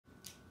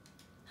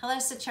Hello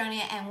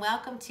Citronia and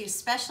welcome to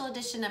special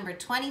edition number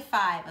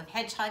 25 of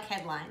Hedgehog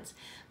Headlines.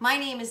 My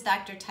name is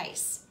Dr.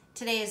 Tice.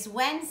 Today is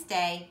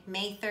Wednesday,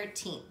 May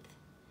 13th.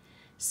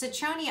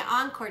 Citronia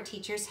Encore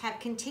teachers have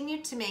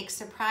continued to make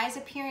surprise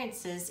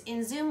appearances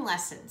in Zoom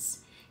lessons.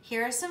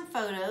 Here are some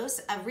photos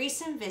of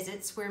recent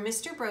visits where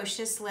Mr.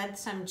 Brocious led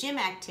some gym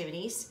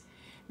activities,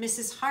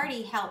 Mrs.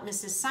 Hardy helped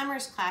Mrs.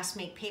 Summers' class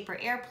make paper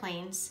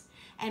airplanes,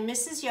 and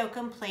Mrs.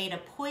 Yoakum played a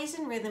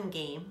poison rhythm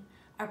game,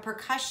 a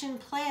percussion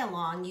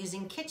play-along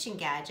using kitchen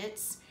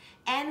gadgets,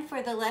 and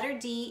for the letter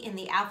D in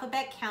the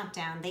alphabet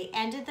countdown, they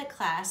ended the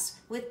class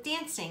with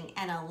dancing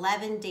and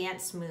 11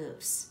 dance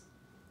moves.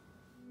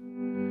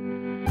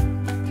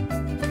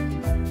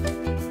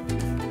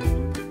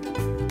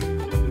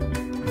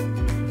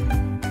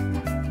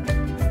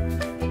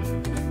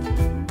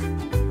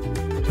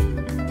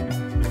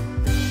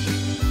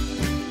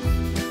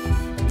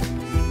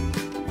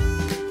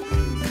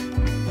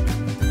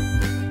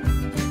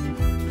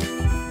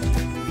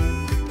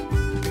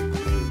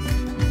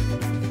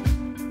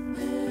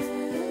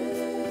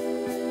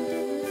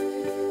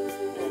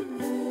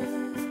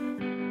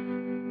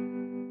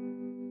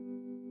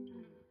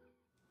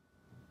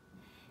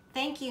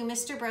 Thank you,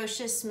 Mr.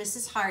 Brocious,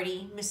 Mrs.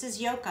 Hardy, Mrs.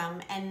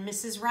 Yoakum, and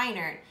Mrs.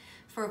 Reinert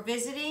for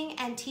visiting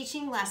and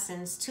teaching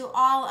lessons to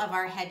all of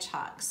our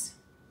hedgehogs.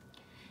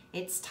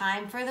 It's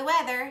time for the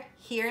weather.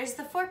 Here is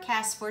the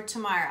forecast for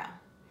tomorrow.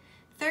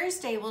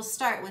 Thursday will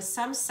start with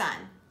some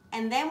sun,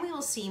 and then we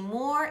will see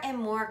more and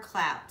more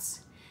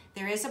clouds.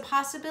 There is a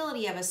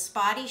possibility of a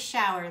spotty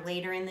shower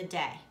later in the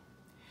day.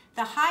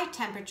 The high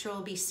temperature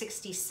will be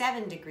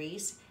 67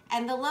 degrees,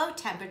 and the low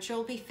temperature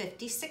will be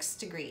 56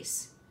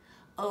 degrees.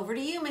 Over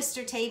to you,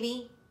 Mr.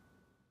 Tavey.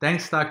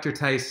 Thanks, Dr.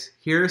 Tice.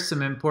 Here are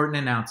some important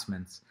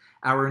announcements.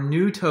 Our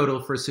new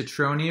total for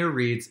Citronia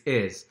Reads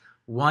is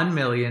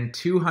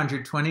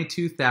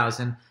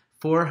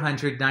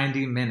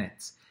 1,222,490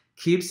 minutes.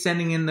 Keep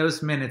sending in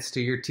those minutes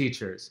to your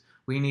teachers.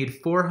 We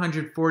need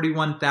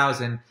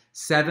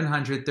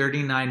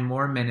 441,739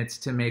 more minutes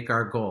to make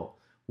our goal.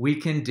 We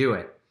can do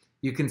it.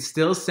 You can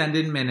still send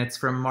in minutes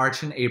from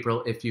March and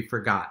April if you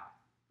forgot.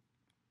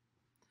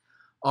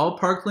 All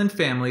Parkland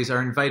families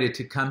are invited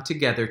to come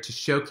together to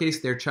showcase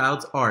their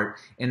child's art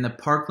in the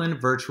Parkland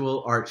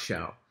Virtual Art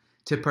Show.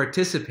 To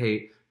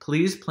participate,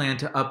 please plan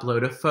to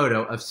upload a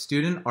photo of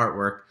student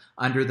artwork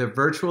under the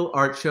Virtual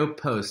Art Show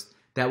post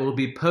that will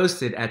be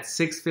posted at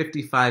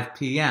 6:55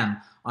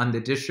 p.m. on the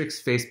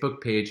district's Facebook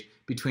page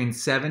between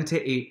 7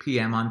 to 8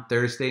 p.m. on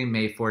Thursday,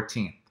 May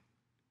 14th.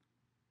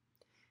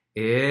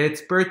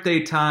 It's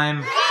birthday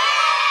time!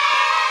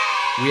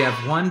 We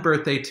have one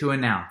birthday to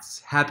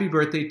announce. Happy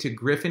birthday to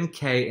Griffin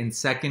K. in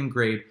 2nd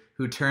grade,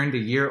 who turned a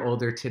year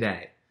older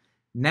today.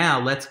 Now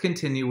let's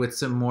continue with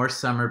some more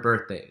summer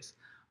birthdays.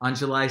 On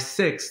July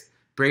 6th,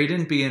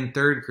 Braden B. in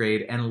 3rd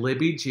grade and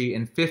Libby G.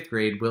 in 5th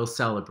grade will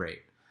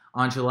celebrate.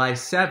 On July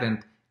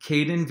 7th,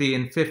 Caden V.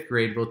 in 5th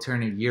grade will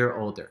turn a year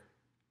older.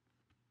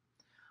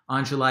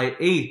 On July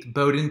 8th,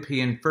 Bowden P.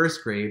 in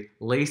 1st grade,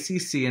 Lacey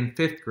C. in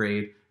 5th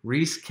grade,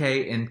 Reese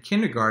K. in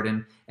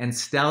kindergarten, and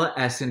Stella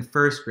S. in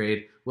 1st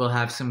grade will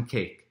have some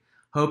cake.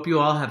 Hope you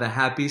all have a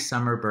happy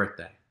summer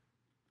birthday.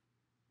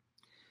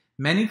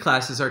 Many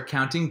classes are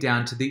counting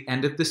down to the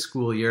end of the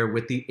school year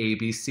with the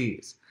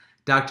ABCs.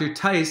 Dr.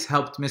 Tice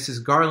helped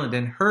Mrs. Garland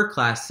and her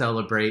class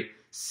celebrate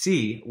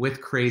C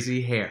with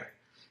crazy hair.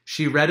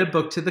 She read a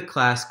book to the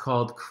class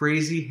called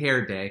Crazy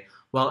Hair Day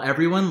while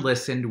everyone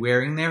listened,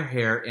 wearing their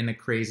hair in a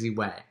crazy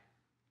way.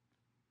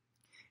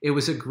 It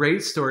was a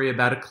great story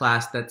about a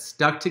class that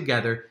stuck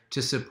together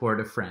to support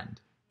a friend.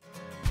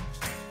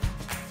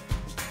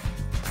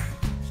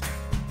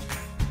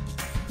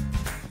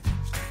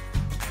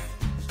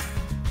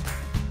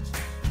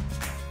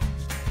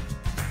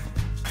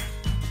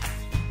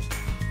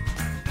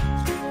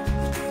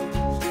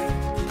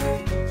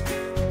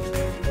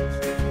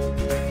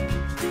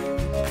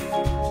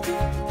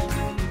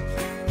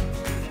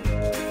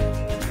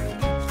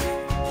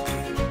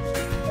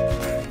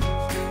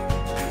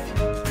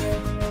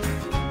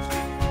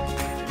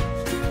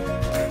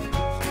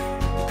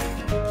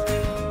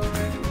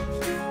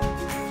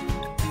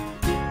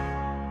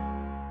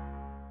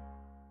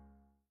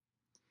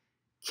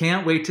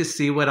 Can't wait to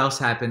see what else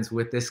happens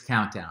with this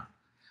countdown.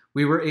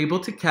 We were able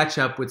to catch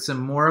up with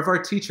some more of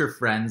our teacher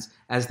friends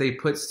as they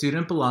put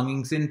student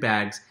belongings in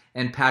bags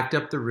and packed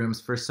up the rooms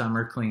for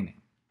summer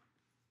cleaning.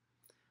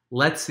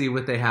 Let's see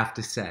what they have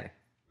to say.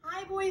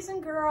 Hi boys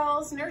and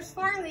girls, Nurse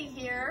Farley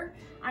here.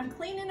 I'm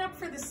cleaning up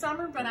for the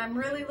summer, but I'm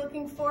really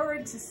looking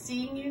forward to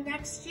seeing you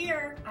next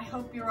year. I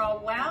hope you're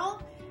all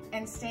well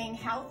and staying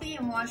healthy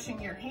and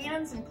washing your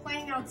hands and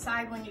playing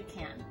outside when you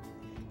can.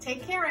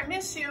 Take care, I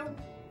miss you.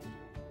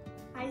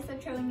 Hi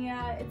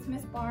Citronia, it's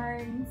Miss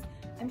Barnes.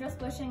 I'm just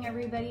wishing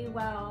everybody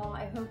well.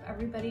 I hope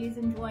everybody's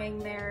enjoying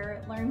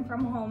their learn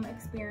from home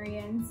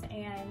experience,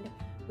 and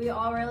we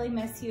all really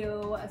miss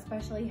you,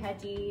 especially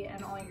Hedgie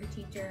and all your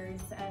teachers,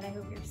 and I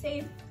hope you're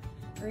safe,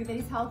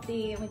 everybody's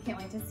healthy, and we can't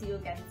wait to see you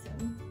again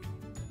soon.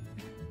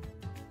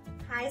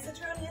 Hi,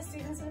 Citronia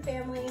students and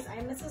families.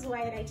 I'm Mrs.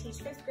 White. I teach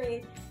 5th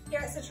grade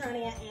here at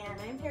Citronia,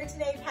 and I'm here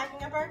today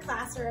packing up our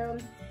classroom.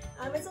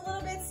 It's a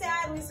little bit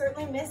sad. We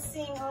certainly miss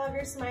seeing all of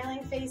your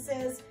smiling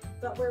faces,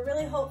 but we're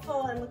really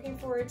hopeful and looking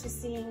forward to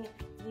seeing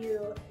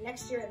you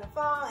next year in the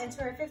fall. And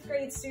to our 5th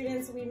grade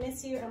students, we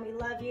miss you and we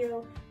love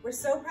you. We're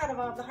so proud of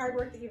all of the hard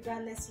work that you've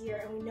done this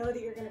year, and we know that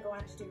you're going to go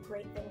on to do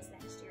great things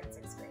next year in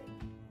 6th grade.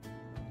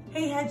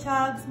 Hey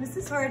Hedgehogs,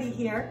 Mrs. Hardy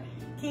here.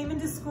 Came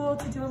into school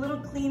to do a little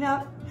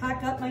cleanup,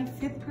 pack up my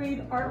 5th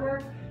grade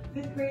artwork.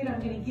 5th grade,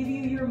 I'm gonna give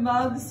you your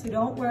mugs, so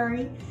don't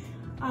worry.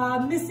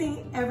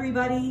 Missing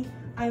everybody.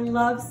 I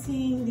love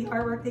seeing the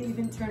artwork that you've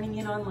been turning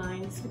in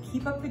online, so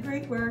keep up the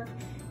great work.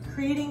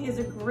 Creating is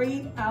a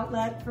great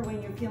outlet for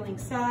when you're feeling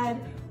sad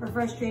or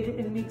frustrated,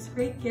 and it makes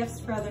great gifts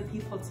for other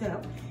people too.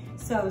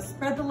 So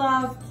spread the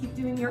love, keep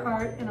doing your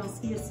art, and I'll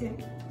see you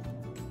soon.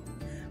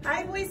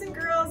 Hi boys and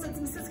girls, it's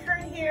Mrs.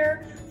 Kern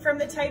here from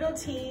the Title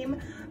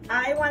team.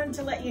 I wanted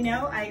to let you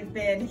know I've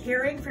been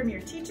hearing from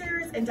your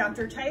teachers and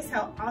Dr. Tice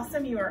how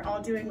awesome you are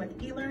all doing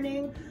with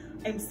e-learning.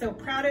 I'm so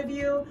proud of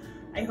you.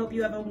 I hope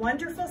you have a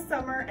wonderful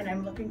summer, and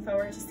I'm looking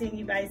forward to seeing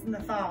you guys in the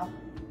fall.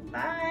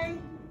 Bye.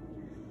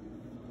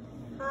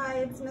 Hi,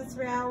 it's Miss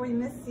Rao. We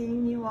miss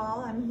seeing you all.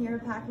 I'm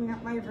here packing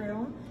up my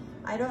room.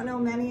 I don't know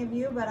many of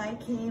you, but I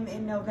came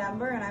in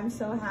November, and I'm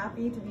so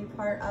happy to be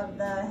part of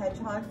the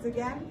Hedgehogs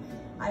again.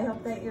 I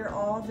hope that you're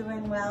all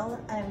doing well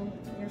and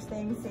you're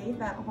staying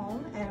safe at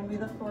home, and we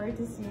look forward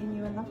to seeing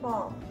you in the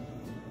fall.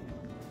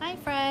 Hi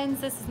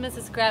friends, this is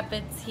Mrs.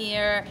 Grapitz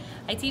here.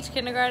 I teach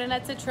kindergarten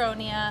at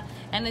Citronia,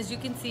 and as you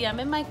can see, I'm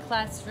in my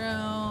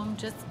classroom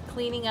just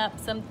cleaning up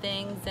some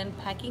things and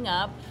packing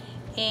up,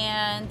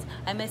 and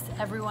I miss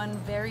everyone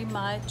very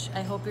much.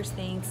 I hope you're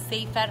staying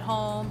safe at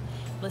home,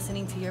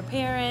 listening to your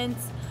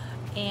parents,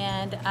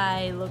 and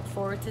I look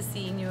forward to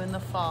seeing you in the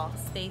fall.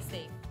 Stay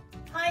safe.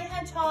 Hi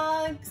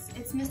Hedgehogs,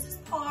 it's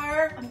Mrs.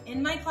 Parr. I'm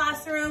in my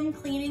classroom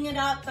cleaning it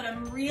up, but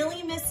I'm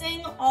really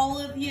missing all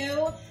of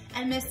you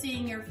and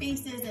missing your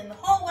faces in the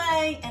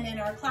hallway and in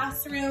our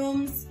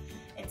classrooms.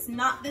 It's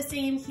not the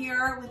same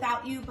here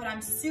without you, but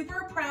I'm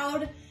super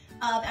proud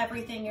of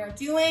everything you're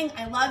doing.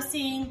 I love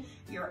seeing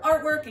your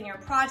artwork and your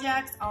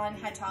projects on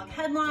Hedgehog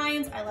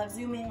Headlines. I love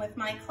Zooming with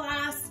my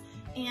class,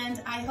 and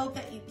I hope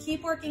that you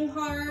keep working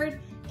hard,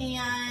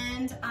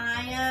 and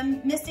I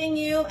am missing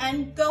you,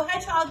 and go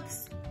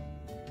Hedgehogs!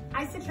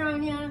 Hi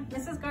Citronia,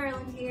 Mrs.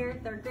 Garland here,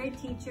 3rd grade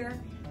teacher.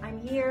 I'm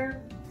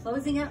here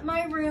closing up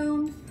my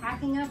room,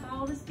 packing up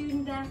all the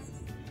student desks,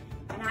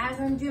 and as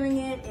I'm doing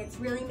it, it's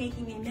really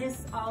making me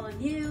miss all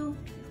of you,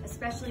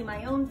 especially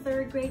my own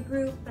 3rd grade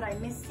group, but I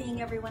miss seeing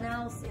everyone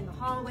else in the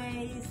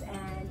hallways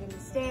and in the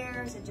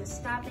stairs and just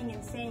stopping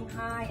and saying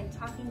hi and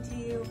talking to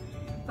you.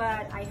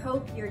 But I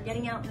hope you're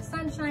getting out in the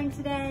sunshine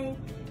today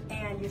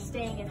and you're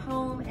staying at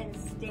home and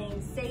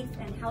staying safe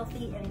and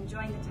healthy and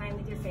enjoying the time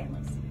with your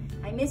families.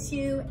 I miss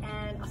you,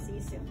 and I'll see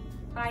you soon.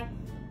 Bye.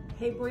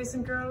 Hey boys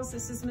and girls,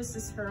 this is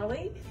Mrs.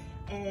 Hurley,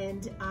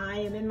 and I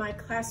am in my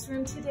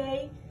classroom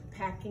today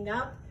packing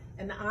up,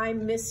 and I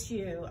miss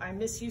you. I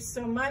miss you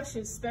so much,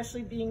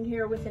 especially being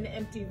here with an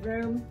empty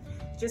room.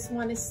 Just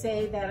want to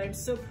say that I'm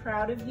so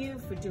proud of you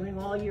for doing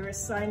all your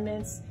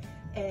assignments,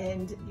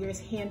 and you're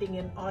handing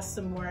in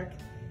awesome work.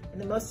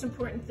 And the most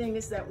important thing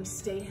is that we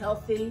stay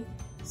healthy.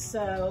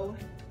 So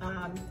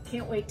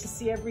can't wait to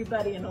see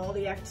everybody and all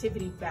the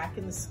activity back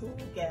in the school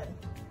again.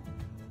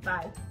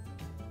 Bye.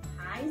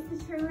 Hi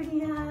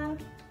Citronia,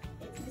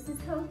 it's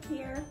Mrs. Hope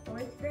here,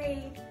 4th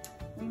grade.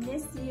 We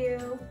miss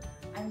you.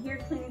 I'm here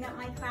cleaning up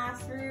my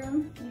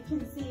classroom. You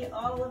can see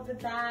all of the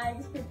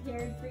bags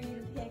prepared for you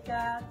to pick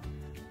up.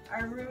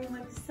 Our room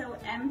looks so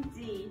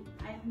empty.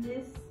 I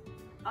miss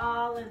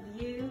all of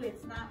you.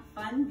 It's not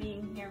fun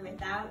being here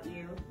without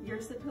you.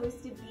 You're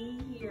supposed to be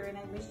here, and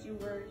I wish you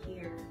were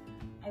here.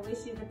 I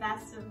wish you the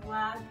best of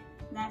luck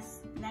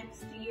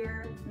next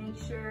year. Make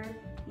sure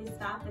you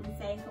stop and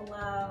say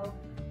hello.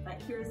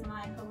 But here's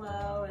my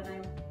hello,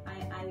 and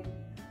I'm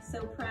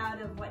so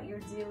proud of what you're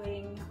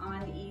doing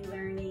on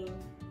e-learning,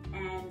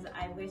 and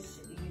I wish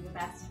you the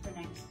best for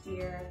next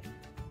year.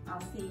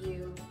 I'll see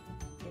you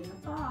in the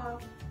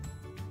fall.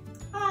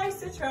 Hi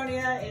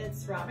Citronia,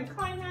 it's Robin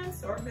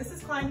Kleinhans, or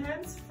Mrs.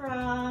 Kleinhans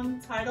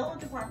from Title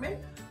Department.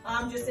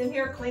 I'm just in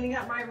here cleaning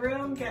up my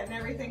room, getting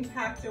everything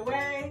packed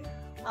away.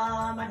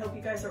 I hope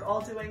you guys are all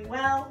doing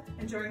well,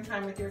 enjoying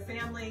time with your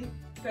family.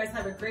 You guys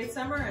have a great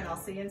summer, and I'll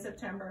see you in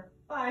September.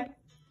 Bye.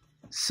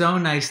 So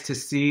nice to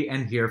see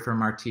and hear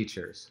from our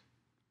teachers.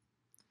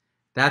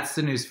 That's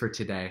the news for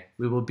today.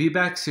 We will be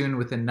back soon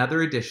with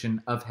another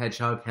edition of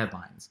Hedgehog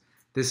Headlines.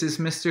 This is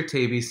Mr.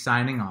 Tavy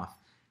signing off.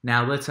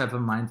 Now let's have a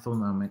mindful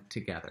moment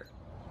together.